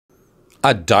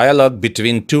A dialogue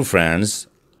between two friends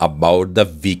about the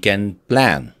weekend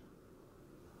plan.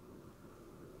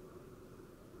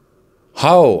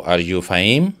 How are you,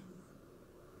 Fahim?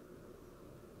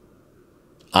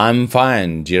 I'm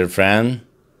fine, dear friend.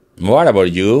 What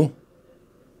about you?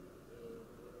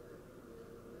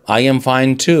 I am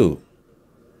fine too.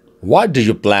 What do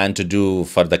you plan to do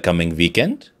for the coming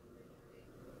weekend?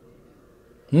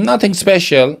 Nothing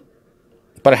special.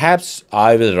 Perhaps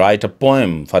I will write a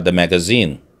poem for the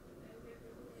magazine.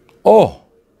 Oh,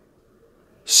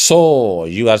 so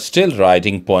you are still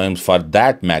writing poems for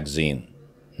that magazine.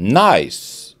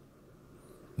 Nice.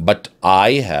 But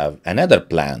I have another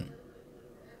plan.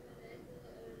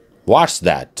 What's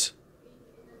that?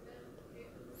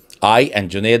 I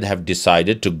and Junaid have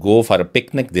decided to go for a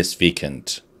picnic this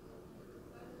weekend.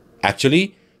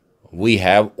 Actually, we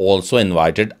have also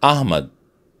invited Ahmed,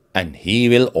 and he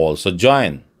will also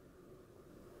join.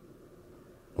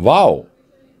 Wow,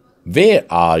 where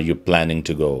are you planning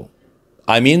to go?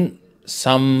 I mean,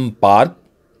 some park,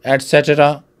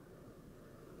 etc.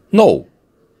 No,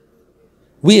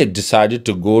 we have decided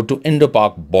to go to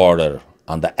Indo-Pak border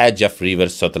on the edge of River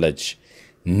Sutlej,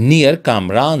 near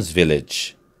Kamran's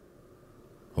village.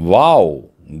 Wow,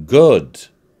 good.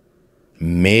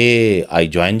 May I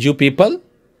join you people?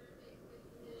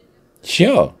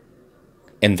 Sure.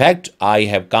 In fact, I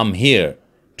have come here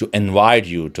to invite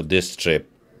you to this trip.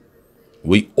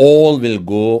 We all will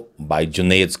go by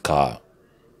Junaid's car.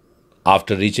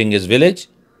 After reaching his village,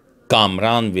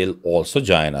 Kamran will also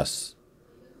join us.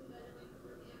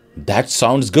 That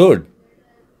sounds good.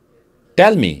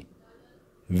 Tell me,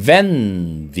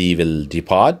 when we will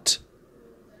depart?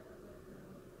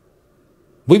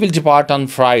 We will depart on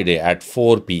Friday at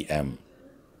 4 p.m.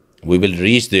 We will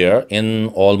reach there in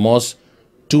almost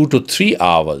 2 to 3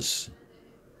 hours.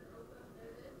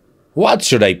 What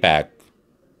should I pack?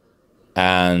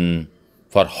 And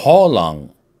for how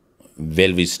long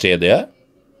will we stay there?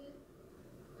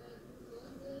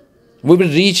 We will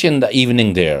reach in the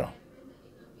evening there.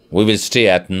 We will stay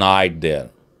at night there.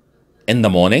 In the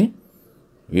morning,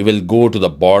 we will go to the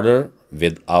border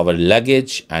with our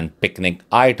luggage and picnic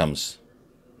items.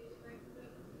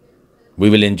 We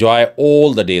will enjoy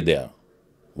all the day there.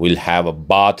 We'll have a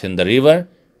bath in the river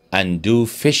and do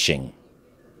fishing.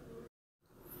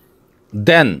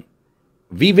 Then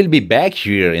we will be back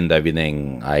here in the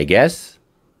evening, I guess.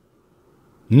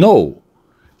 No,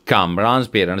 Kamran's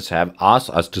parents have asked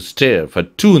us to stay for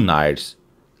 2 nights,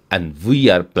 and we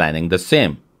are planning the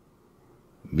same.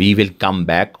 We will come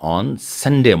back on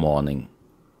Sunday morning.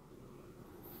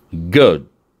 Good.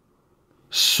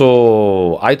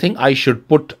 So I think I should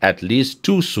put at least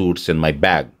 2 suits in my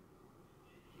bag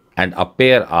and a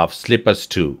pair of slippers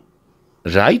too.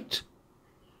 Right?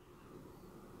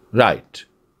 Right.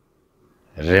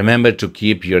 Remember to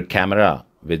keep your camera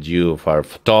with you for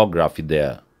photography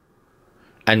there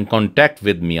and contact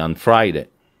with me on Friday.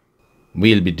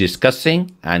 We'll be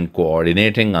discussing and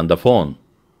coordinating on the phone.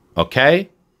 Okay?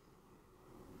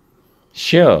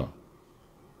 Sure.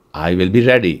 I will be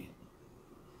ready.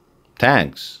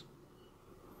 Thanks.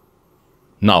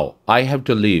 Now I have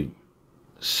to leave.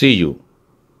 See you.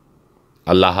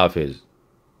 Allah Hafiz.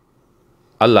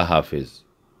 Allah Hafiz.